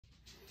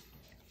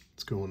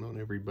What's going on,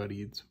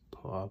 everybody? It's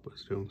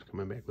Papastones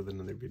coming back with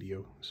another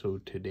video.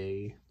 So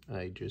today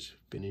I just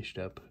finished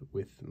up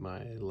with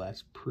my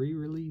last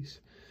pre-release.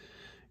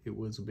 It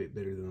was a bit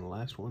better than the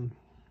last one,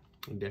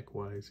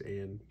 deck-wise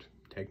and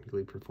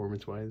technically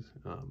performance-wise.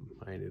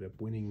 I ended up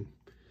winning.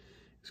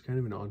 It's kind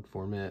of an odd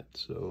format,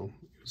 so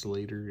it was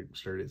later. It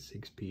started at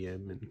 6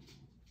 p.m. and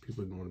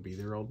people didn't want to be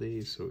there all day,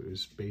 so it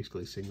was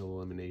basically single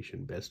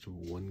elimination, best of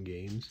 1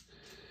 games.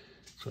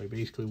 So I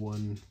basically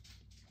won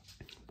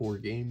 4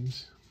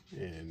 games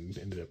and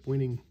ended up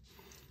winning.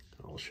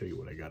 I'll show you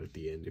what I got at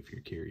the end if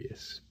you're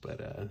curious. But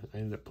I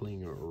ended up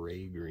playing a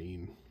Ray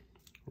green.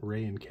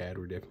 Ray and Cad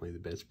were definitely the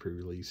best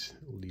pre-release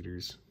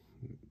leaders,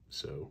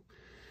 so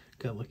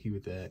got lucky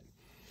with that.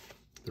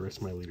 The rest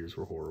of my leaders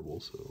were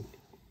horrible, so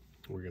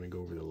we're gonna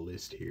go over the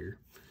list here.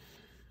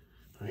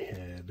 I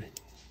had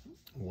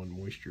 1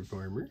 Moisture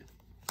Farmer,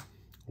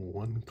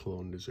 1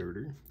 Clone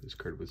Deserter. This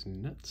card was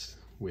nuts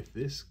with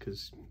this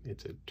because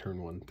it's a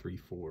turn 1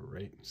 3/4,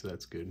 right? So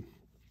that's good.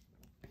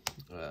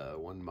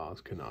 1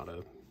 Maz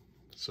Kanata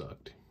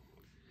sucked.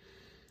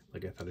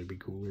 Like, I thought it'd be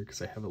cooler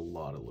because I have a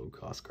lot of low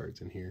cost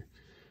cards in here,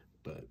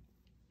 but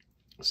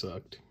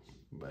sucked.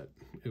 But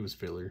it was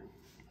filler.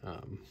 I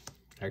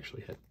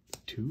actually had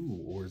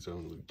 2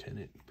 Warzone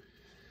Lieutenant.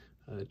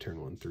 Turn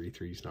 1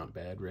 3/3 is not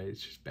bad, right?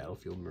 It's just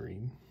Battlefield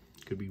Marine.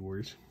 Could be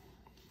worse.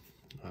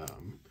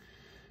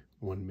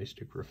 1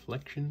 Mystic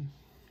Reflection.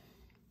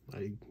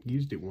 I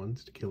used it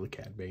once to kill a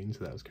Cad Bane,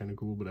 so that was kind of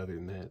cool, but other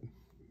than that,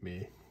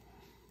 meh.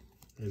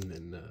 And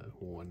then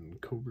 1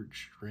 Covert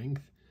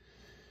Strength.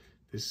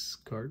 This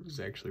card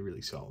was actually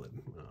really solid.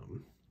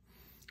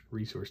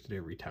 Resourced it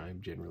every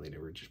time, generally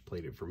never just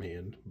played it from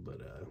hand, but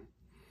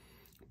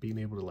being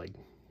able to like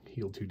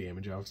heal 2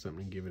 damage off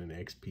something and give it an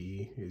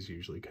XP is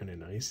usually kind of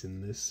nice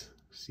in this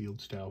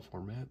sealed style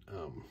format.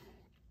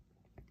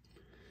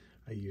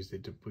 I used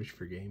it to push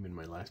for game in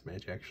my last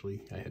match.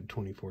 Actually, I had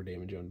 24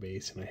 damage on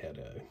base, and I had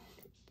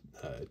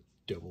a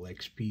double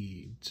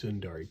XP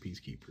Sundari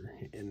Peacekeeper,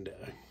 and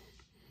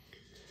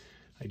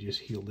I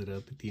just healed it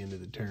up at the end of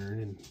the turn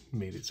and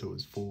made it so it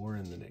was 4,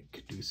 and then it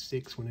could do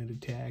 6 when it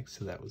attacked,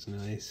 so that was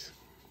nice.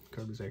 The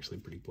card was actually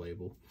pretty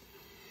playable.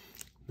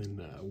 Then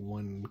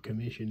 1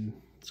 Commission.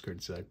 This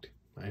card sucked.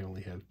 I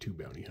only have 2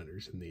 Bounty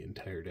Hunters in the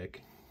entire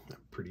deck,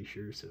 I'm pretty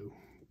sure, so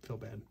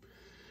felt bad.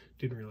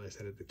 Didn't realize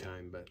that at the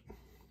time, but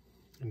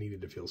I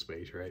needed to fill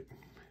space, right?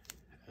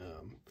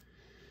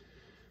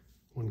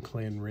 1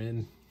 Clan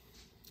Ren.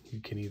 You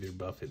can either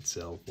buff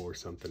itself or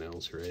something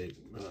else, right?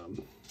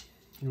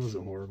 It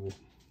wasn't horrible.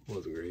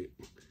 Wasn't great.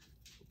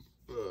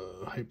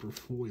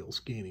 Hyperfoil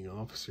Scanning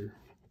Officer.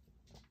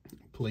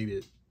 Played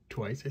it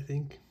twice, I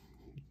think.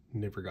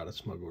 Never got a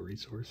smuggle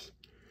resource.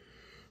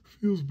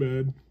 Feels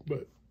bad,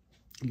 but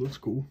it looks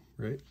cool,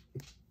 right?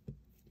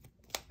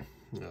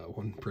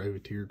 1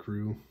 Privateer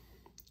Crew.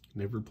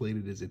 Never played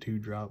it as a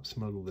 2-drop.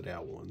 Smuggled it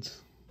out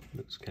once.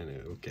 It was kind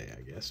of okay,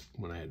 I guess,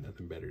 when I had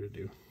nothing better to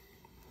do.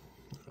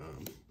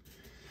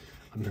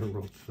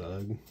 Underworld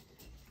Thug.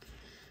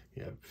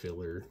 Yeah,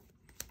 filler.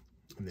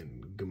 And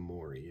then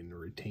Gamorrean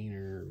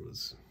Retainer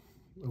was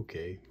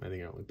okay. I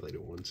think I only played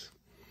it once.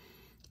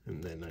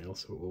 And then I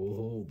also,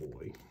 oh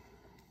boy,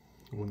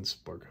 1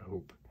 Spark of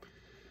Hope.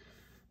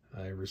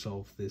 I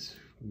resolved this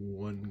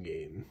 1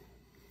 game.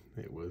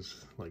 It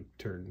was like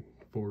turn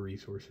 4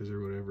 resources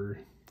or whatever.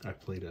 I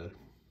played the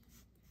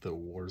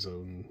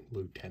Warzone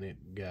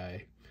Lieutenant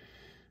guy,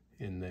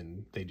 and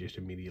then they just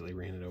immediately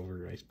ran it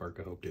over. I Spark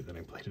of Hoped it, then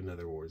I played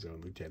another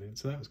Warzone Lieutenant,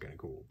 so that was kind of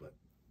cool. But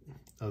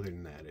other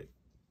than that, it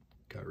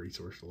got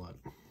resourced a lot.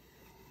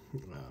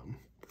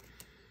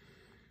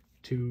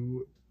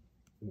 2,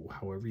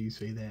 however you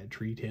say that,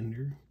 Tree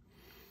Tender.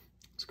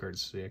 This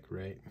card's sick,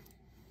 right?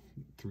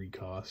 3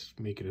 cost,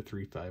 make it a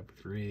 3/5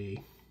 with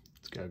Ray.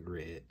 It's got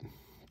grit.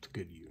 It's a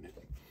good unit.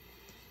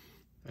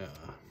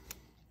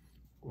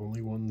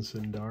 Only 1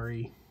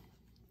 Sundari.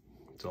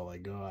 That's all I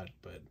got,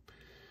 but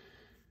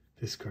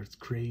this card's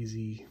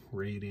crazy.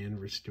 Raid and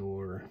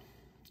Restore.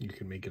 You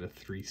can make it a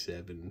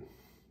 3/7,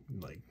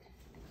 like,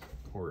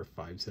 or a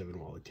 5/7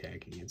 while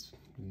attacking. It's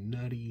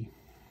nutty.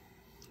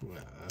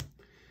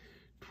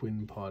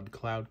 Twin Pod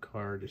Cloud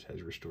card. It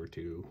has Restore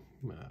 2.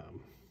 You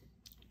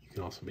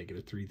can also make it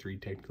a 3/3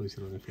 technically,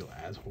 so it doesn't feel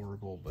as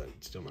horrible, but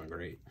it's still not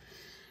great.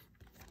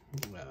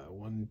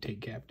 1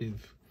 Take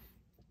Captive.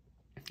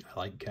 I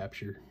like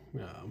capture.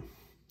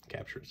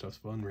 Capture stuff's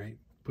fun, right?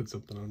 Put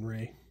something on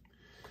Ray.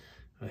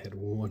 I had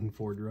 1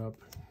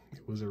 4-drop.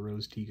 It was a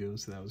Rose Tico,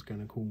 so that was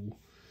kind of cool.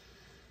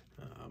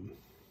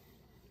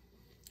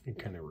 It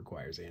kind of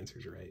requires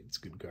answers, right? It's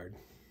a good card.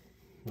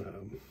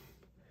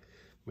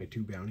 My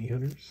 2 Bounty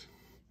Hunters.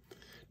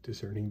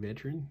 Discerning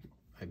Veteran.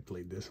 I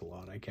played this a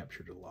lot. I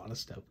captured a lot of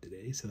stuff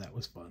today, so that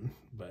was fun.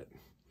 But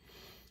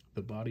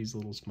the body's a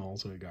little small,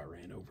 so it got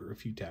ran over a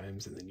few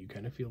times, and then you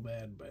kind of feel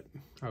bad, but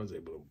I was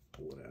able to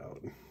pull it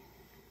out.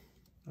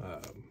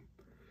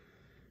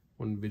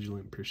 1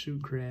 Vigilant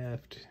Pursuit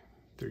Craft.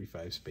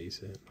 35 Space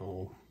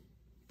Sentinel.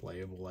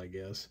 Playable, I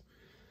guess.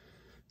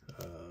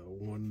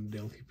 1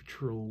 Delphi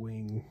Patrol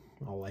Wing.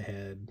 all I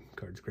had.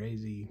 Card's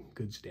crazy,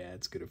 good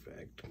stats, good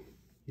effect,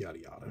 yada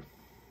yada.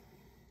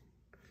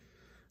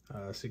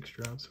 6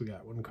 drops, we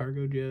got 1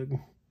 cargo jug.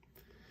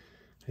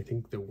 I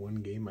think the one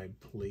game I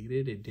played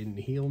it, it didn't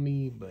heal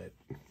me, but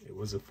it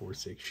was a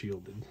 4/6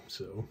 shielded,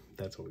 so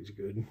that's always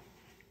good.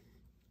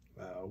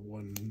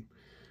 1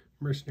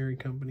 mercenary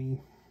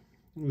company.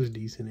 It was a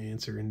decent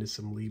answer into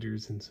some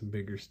leaders and some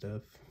bigger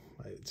stuff.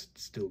 It's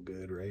still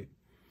good, right?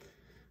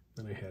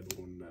 Then I had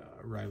 1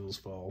 Rivals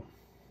Fall.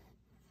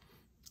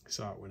 I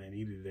saw it when I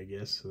needed it, I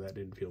guess, so that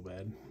didn't feel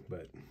bad.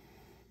 But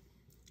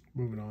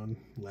moving on,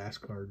 last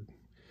card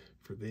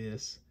for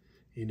this.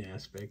 In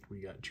aspect, we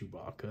got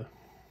Chewbacca.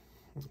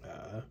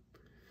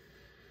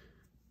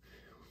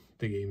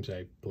 The games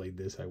I played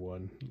this, I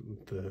won.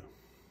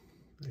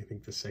 I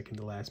think the second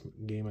to last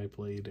game I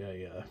played,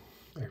 I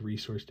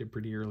resourced it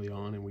pretty early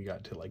on, and we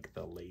got to like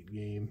the late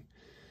game,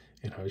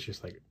 and I was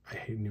just like,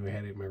 I knew I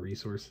had it in my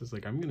resources,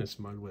 like I'm gonna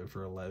smuggle it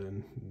for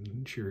 11.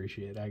 And sure as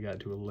shit, I got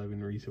to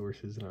 11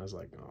 resources, and I was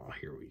like, oh,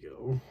 here we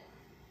go.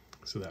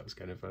 So that was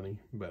kind of funny.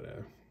 But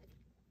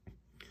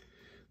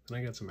then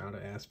I got some out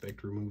of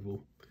aspect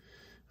removal,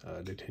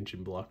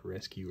 detention block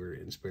rescuer,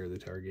 and spare the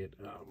target.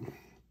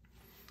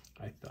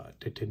 I thought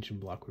detention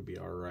block would be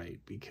alright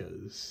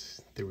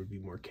because there would be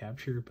more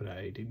capture, but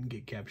I didn't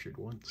get captured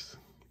once.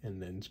 And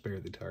then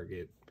spare the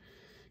target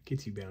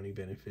gets you bounty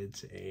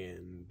benefits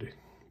and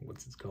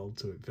what's it's called,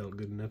 so it felt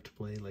good enough to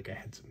play. Like I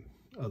had some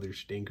other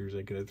stinkers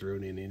I could have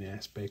thrown in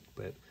aspect,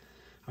 but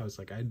I was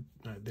like,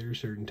 there are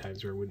certain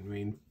times where I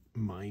wouldn't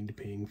mind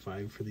paying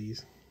 5 for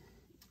these.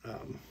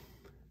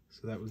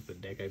 So that was the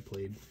deck I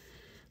played.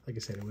 Like I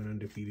said, I went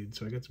undefeated,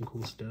 so I got some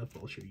cool stuff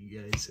I'll show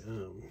you guys.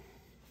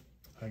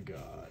 I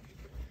got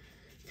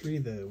 3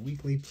 of the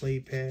weekly play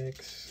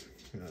packs.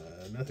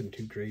 Nothing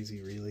too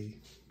crazy, really.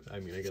 I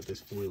mean, I got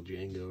this foil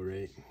Django,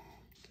 right?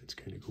 That's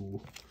kind of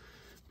cool.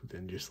 But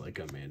then just like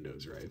a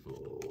Mando's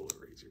rifle,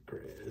 Razor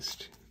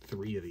Crest.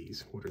 3 of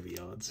these. What are the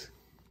odds?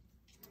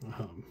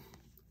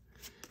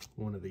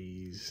 1 of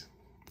these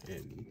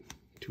and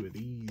 2 of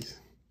these.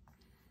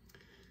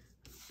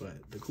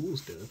 But the cool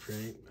stuff,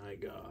 right? I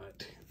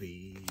got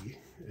the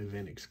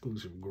event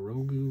exclusive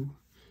Grogu.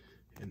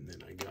 And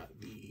then I got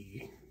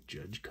the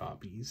judge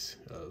copies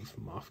of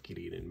Moff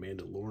Gideon and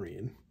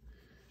Mandalorian.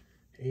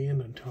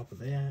 And on top of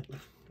that,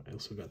 I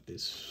also got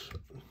this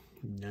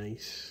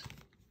nice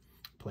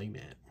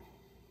playmat.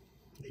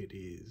 It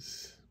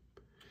is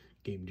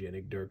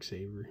Gamegenic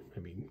Darksaber. I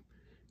mean,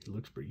 it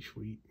looks pretty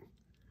sweet.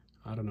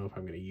 I don't know if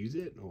I'm going to use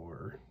it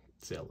or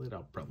sell it.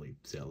 I'll probably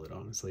sell it,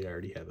 honestly. I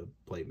already have a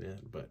playmat,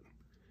 but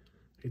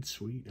it's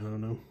sweet. I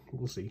don't know.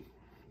 We'll see.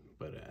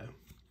 But,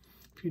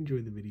 if you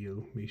enjoyed the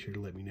video, make sure to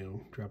let me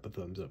know. Drop a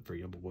thumbs up for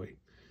your boy.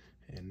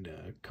 And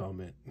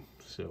comment.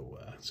 So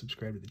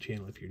subscribe to the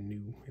channel if you're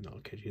new. And I'll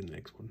catch you in the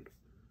next one.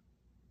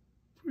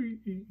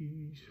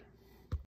 Peace.